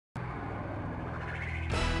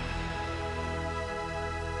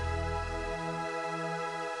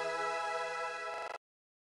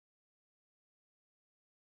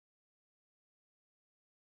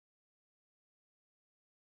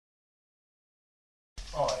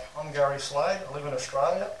I'm Gary Slade. I live in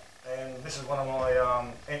Australia, and this is one of my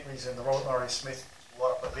entries in the Robert Murray Smith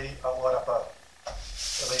light up a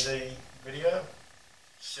LED video.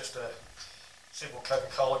 It's just a simple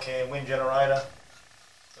Coca-Cola can wind generator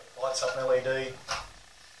that lights up an LED.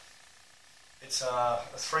 It's a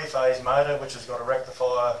 3-phase motor which has got a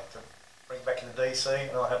rectifier to bring back into DC,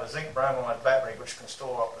 and I have a zinc bromide battery which can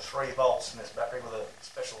store up to 3 volts in this battery with a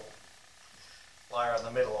special layer in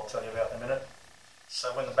the middle I'll tell you about in a minute. So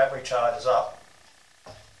when the battery charges up,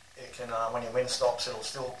 it can, when your wind stops, the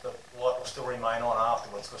light will still remain on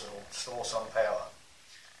afterwards because it will store some power.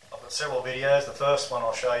 I've got several videos. The first one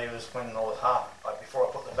I'll show you is when I was before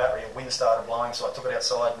I put the battery, a wind started blowing, so I took it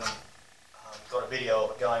outside and got a video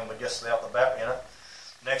of it going with just without the battery in it.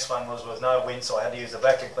 The next one was with no wind, so I had to use the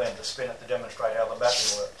vacuum cleaner to spin it to demonstrate how the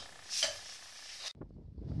battery works.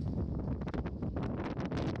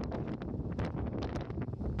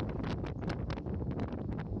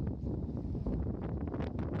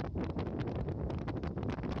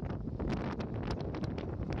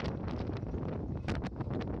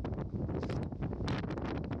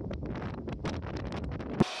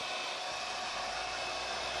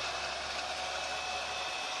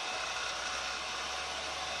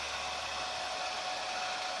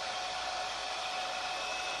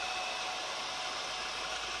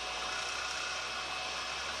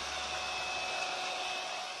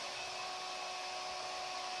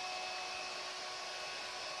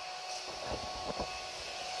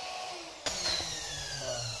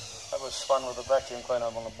 That was fun with the vacuum cleaner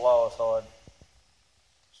on the blower side.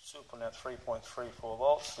 Still putting out 3.34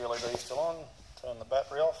 volts. The LED is still on. Turn the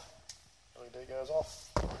battery off. LED goes off.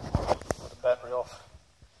 Put the battery off.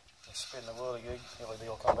 And spin the whirligig. The LED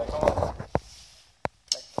will come back on.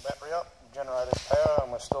 Connect the battery up. Generator's power,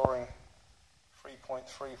 and we're storing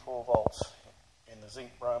 3.34 volts in the zinc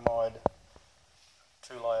bromide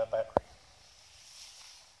 2-layer battery.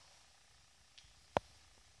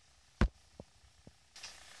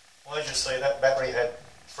 Well, as you see, that battery had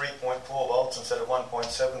 3.4 volts instead of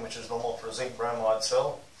 1.7, which is normal for a zinc bromide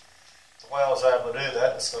cell. The way I was able to do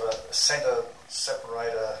that, it's got a centre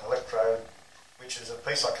separator electrode, which is a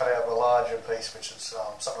piece I cut out of a larger piece, which is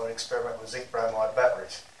something we experiment with zinc bromide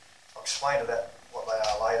batteries. I'll explain to that what they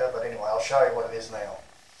are later, but anyway, I'll show you what it is now.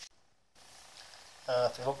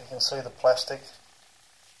 If you look, you can see the plastic,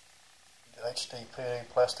 the HDPE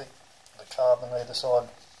plastic, the carbon on either side.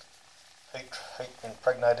 Heat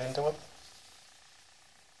impregnated into it.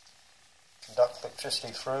 Conduct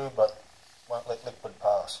electricity through, but won't let liquid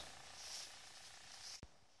pass.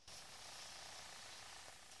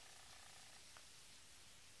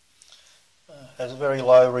 Has a very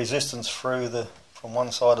low resistance through from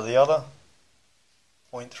one side to the other.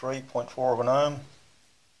 0.3, 0.4 of an ohm.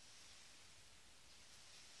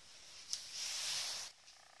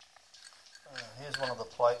 Here's one of the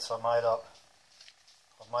plates I made up.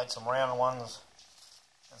 I've made some round ones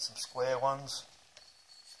and some square ones.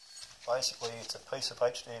 Basically it's a piece of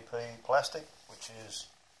HDPE plastic, which is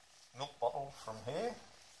milk bottle from here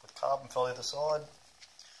with carbon fill either side,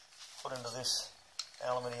 put into this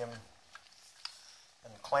aluminium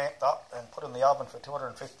and clamped up and put in the oven for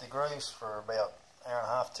 250 degrees for about an hour and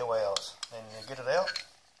a half, 2 hours. Then you get it out,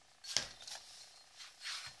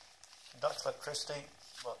 conducts electricity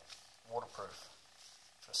but waterproof.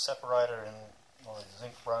 It's a separator in my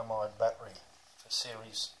zinc bromide battery for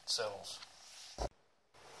series cells.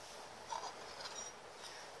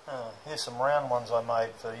 Here's some round ones I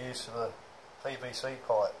made for use of a PVC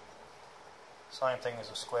pipe. Same thing as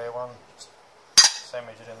a square one, just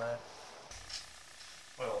sandwich it in there.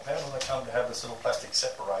 Well, how did I come to have this little plastic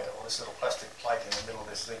separator, or this little plastic plate in the middle of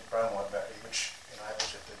this zinc bromide battery, which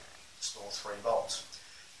enables it to store 3 volts?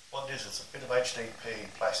 What it is, it's a bit of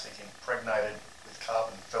HDPE plastic impregnated with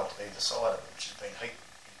carbon felt either side of it, which has been heat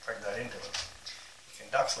impregnated into it. It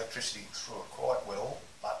conducts electricity through it quite well,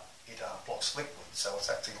 but it blocks liquid, so it's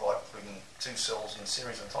actually like putting 2 cells in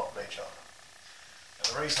series on top of each other.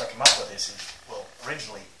 Now the reason I come up with this is, well,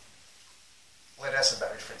 originally, lead acid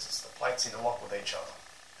batteries, for instance, the plates interlock with each other,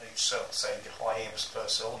 each cell, so you get high amps per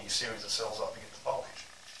cell, you series the cells up, you get the voltage.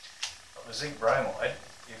 But with zinc bromide,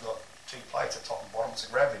 you've got 2 plates at top and bottom, it's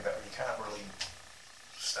a gravity battery, you can't really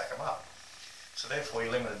stack them up. So therefore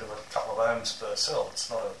you're limited to a couple of ohms per cell. It's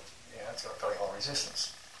not it's got a very high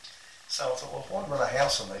resistance. So I thought, well, if I want to run a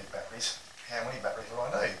house on these batteries, how many batteries do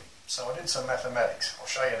I need? So I did some mathematics. I'll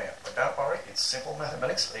show you now. But don't worry, it's simple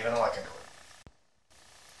mathematics, even I can do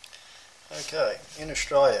it. Okay, in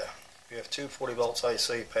Australia, we have 240 volts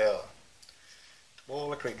AC power. The ball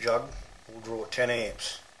electric jug will draw 10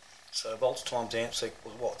 amps. So volts times amps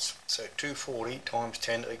equals watts. So 240 times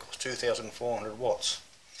 10 equals 2,400 watts.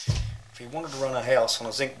 If you wanted to run a house on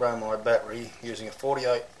a zinc bromide battery using a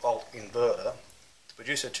 48 volt inverter to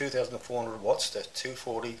produce a 2400 watts, that's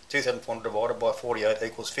 2400 divided by 48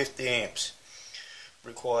 equals 50 amps.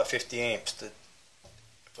 Require 50 amps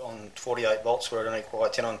on 48 volts, where it only require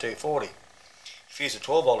 10 on 240. If you use a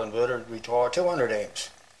 12 volt inverter, it require 200 amps.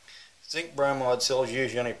 Zinc bromide cells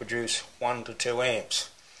usually only produce 1 to 2 amps.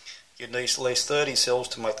 You'd need at least 30 cells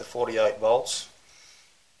to make the 48 volts,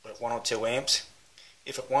 at 1 or 2 amps.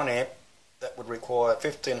 If at 1 amp, that would require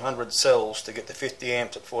 1500 cells to get the 50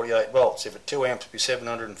 amps at 48 volts. If at 2 amps, it would be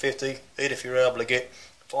 750. Even if you're able to get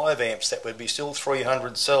 5 amps, that would be still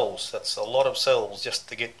 300 cells. That's a lot of cells just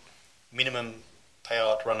to get minimum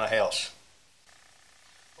power to run a house.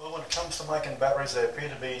 Well, when it comes to making batteries, there appear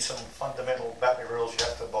to be some fundamental battery rules you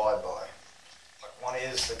have to abide by. Like, one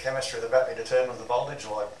is the chemistry of the battery determines the voltage,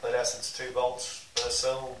 like lead acid's 2 volts per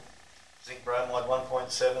cell, zinc bromide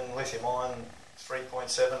 1.7, lithium ion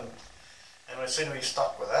 3.7, and we seem to be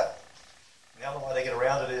stuck with that. And the other way they get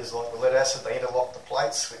around it is, like with lead acid, they interlock the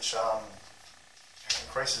plates, which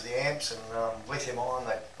increases the amps, and lithium ion,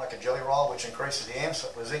 they make a jelly roll, which increases the amps.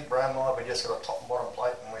 But with zinc bromide, we just got a top and bottom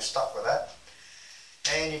plate, and we're stuck with that.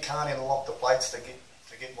 And you can't interlock the plates to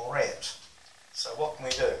get more amps. So what can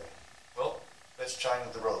we do? Well, let's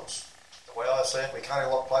change the rules. The way I see it, we can't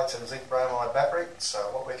interlock plates in a zinc bromide battery, so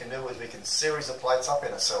what we can do is we can series the plates up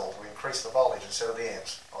in a cell. We increase the voltage instead of the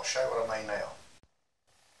amps. I'll show you what I mean now.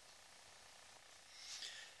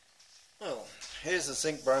 Well, here's the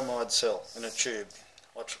zinc bromide cell in a tube.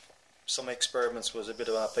 Some experiments was a bit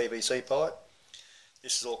of a PVC pipe.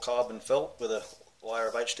 This is all carbon felt with a layer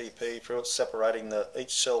of HDPE through it, separating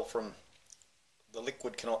each cell from the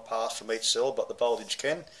liquid cannot pass from each cell, but the voltage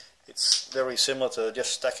can. It's very similar to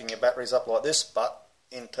just stacking your batteries up like this, but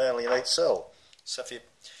internally in each cell. So if you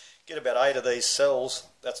get about 8 of these cells,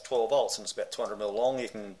 that's 12 volts, and it's about 200 mil long. You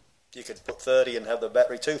could put 30 and have the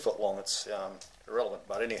battery 2 foot long. It's irrelevant,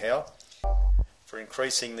 but anyhow, for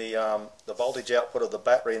increasing the voltage output of the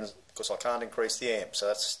battery, because I can't increase the amp, so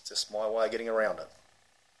that's just my way of getting around it.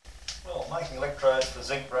 Well, making electrodes for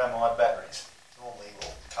zinc bromide batteries. Normally,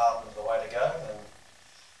 carbon is the way to go, and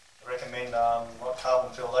I recommend not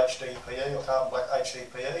carbon filled HDPE or carbon black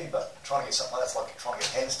HDPE, but trying to get something like that's like trying to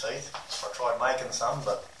get hen's teeth. So I tried making some,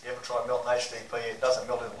 but if you ever try melting HDPE, it doesn't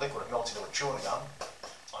melt into liquid, it melts into a chewing gum.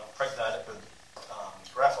 I impregnate it with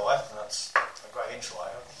graphite, and that's a great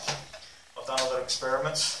insulator. I've done other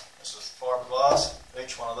experiments. This is fiberglass.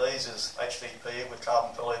 Each one of these is HDPE with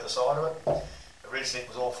carbon fill either side of it. Originally it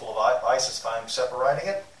was all full of ACES foam separating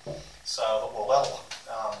it, so well, that'll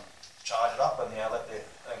charge it up and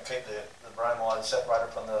and keep the bromide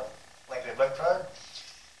separated from the negative electrode.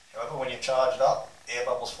 However, when you charge it up, air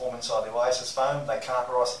bubbles form inside the ACES foam. They can't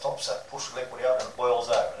rise to the top, so it pushes the liquid out and it boils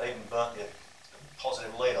over. It even burnt the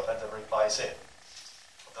positive lead. I've had to replace it.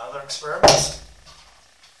 I've done other experiments.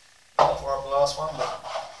 Not the fiberglass one, but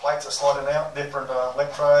plates are sliding out, different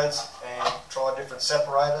electrodes, and tried different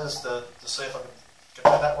separators to see if I could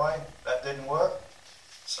get that way. That didn't work.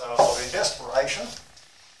 So in desperation,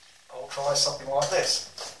 I'll try something like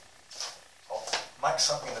this. I'll make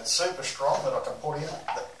something that's super strong that I can put in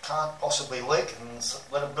that can't possibly leak and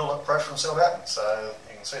let it build up pressure and see what happens. So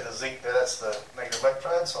you can see the zinc there, that's the negative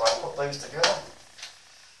electrode. So I put these together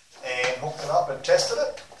and hooked it up and tested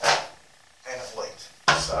it, and it leaked.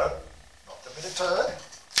 So, knocked a bit of turd,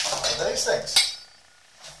 I made these things.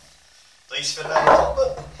 These fit over top of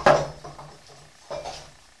it.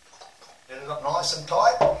 Did it up nice and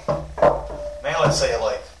tight. Now let's see a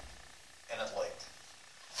leak. And it leaked.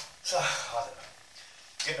 So, I don't know.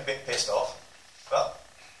 Getting a bit pissed off. But,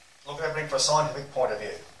 look at everything from a scientific point of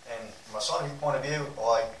view. And from a scientific point of view,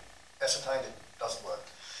 I ascertained it doesn't work.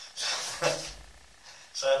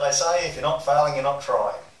 So they say if you're not failing, you're not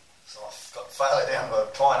trying. So I've got failure down to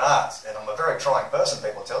trying arts, and I'm a very trying person,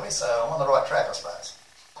 people tell me, so I'm on the right track, I suppose.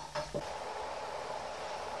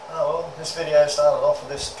 Oh well, this video started off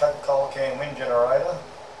with this Coca-Cola can wind generator,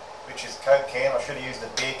 which is a Coke can. I should have used a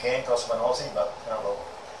beer can because I'm an Aussie, but oh well.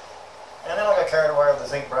 And then I got carried away with the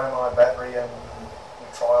zinc bromide battery and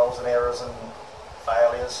trials and errors and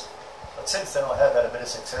failures. But since then I have had a bit of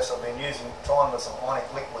success. I've been trying with some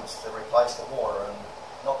ionic liquids to replace the water and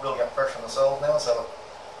not building up pressure on the cells now, so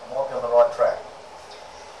I might be on the right track.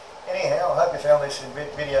 Anyhow, I hope you found this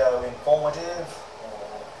video informative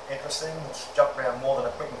or interesting. It's jumped around more than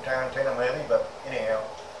a Quentin Tarantino movie, but anyhow,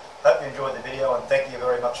 hope you enjoyed the video and thank you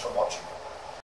very much for watching.